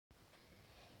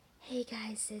Hey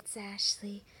guys, it's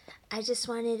Ashley. I just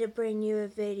wanted to bring you a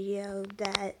video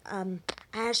that I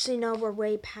actually know we're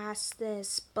way past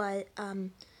this, but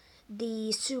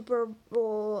the Super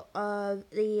Bowl of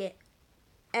the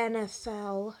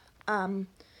NFL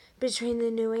between the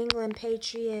New England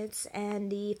Patriots and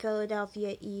the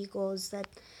Philadelphia Eagles, that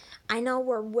I know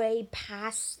we're way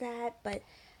past that, but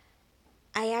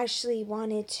I actually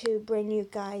wanted to bring you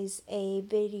guys a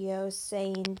video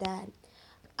saying that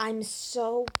I'm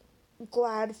so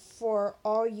glad for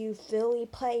all you Philly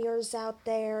players out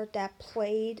there that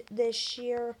played this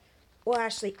year. Well,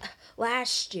 actually,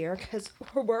 last year, because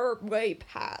we're way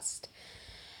past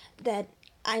that.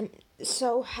 I'm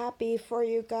so happy for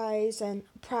you guys and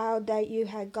proud that you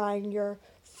had gotten your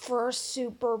first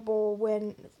Super Bowl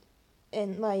win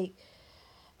in like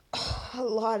a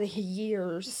lot of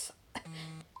years.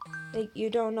 Like,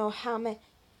 you don't know how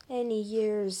many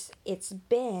years it's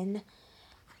been,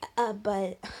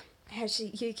 but actually,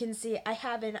 you can see I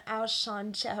have an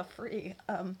Alshon Jeffrey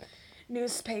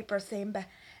newspaper thing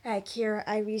back here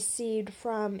I received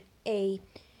from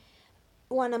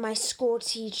one of my school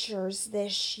teachers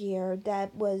this year.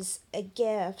 That was a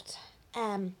gift.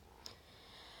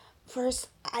 First,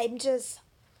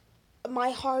 my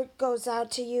heart goes out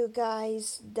to you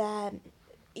guys that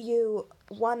you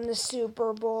won the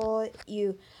Super Bowl,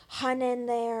 you hung in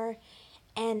there,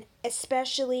 and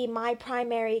especially my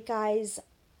primary guys,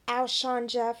 Alshon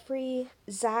Jeffrey,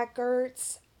 Zach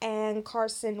Ertz, and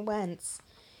Carson Wentz.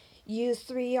 You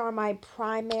three are my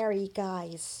primary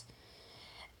guys.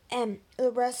 And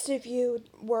the rest of you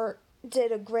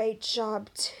did a great job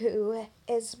too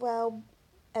as well.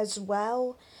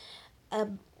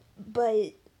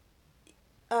 But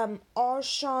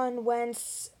Alshon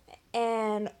Wentz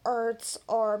and Ertz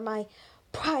are my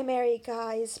primary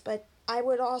guys, but I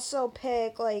would also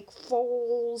pick like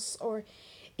Foles or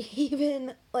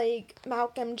even like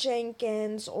Malcolm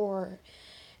Jenkins or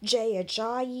Jay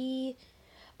Ajayi.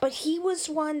 But he was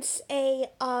once a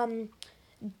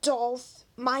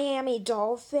Miami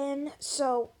Dolphin,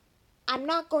 so I'm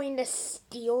not going to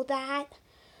steal that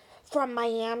from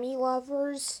Miami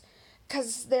lovers,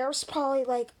 because there's probably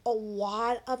like a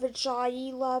lot of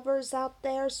Ajayi lovers out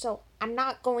there, so I'm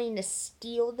not going to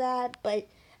steal that, but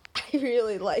I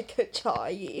really like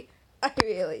Ajayi. I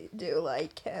really do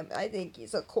like him. I think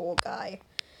he's a cool guy.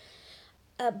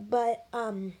 But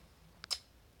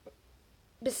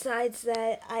besides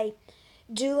that, I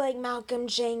do like Malcolm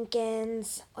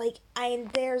Jenkins.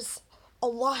 There's a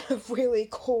lot of really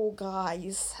cool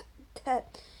guys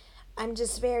that I'm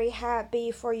just very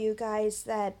happy for you guys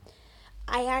that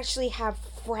I actually have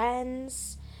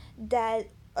friends that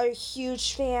are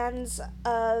huge fans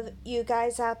of you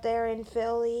guys out there in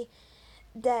Philly,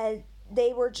 that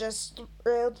they were just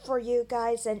thrilled for you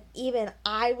guys, and even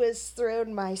I was thrilled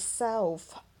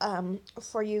myself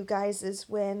for you guys'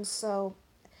 win. So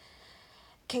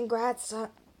congrats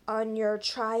on your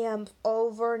triumph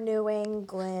over New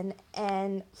England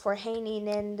and for hanging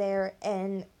in there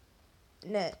and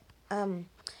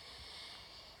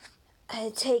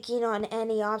taking on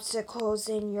any obstacles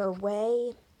in your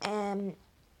way. And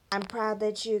I'm proud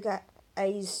that you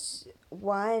guys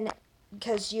won,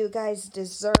 because you guys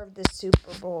deserve the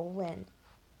Super Bowl win.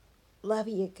 Love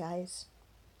you guys.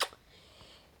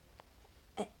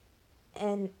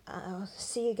 And I'll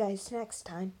see you guys next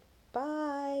time.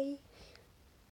 Bye.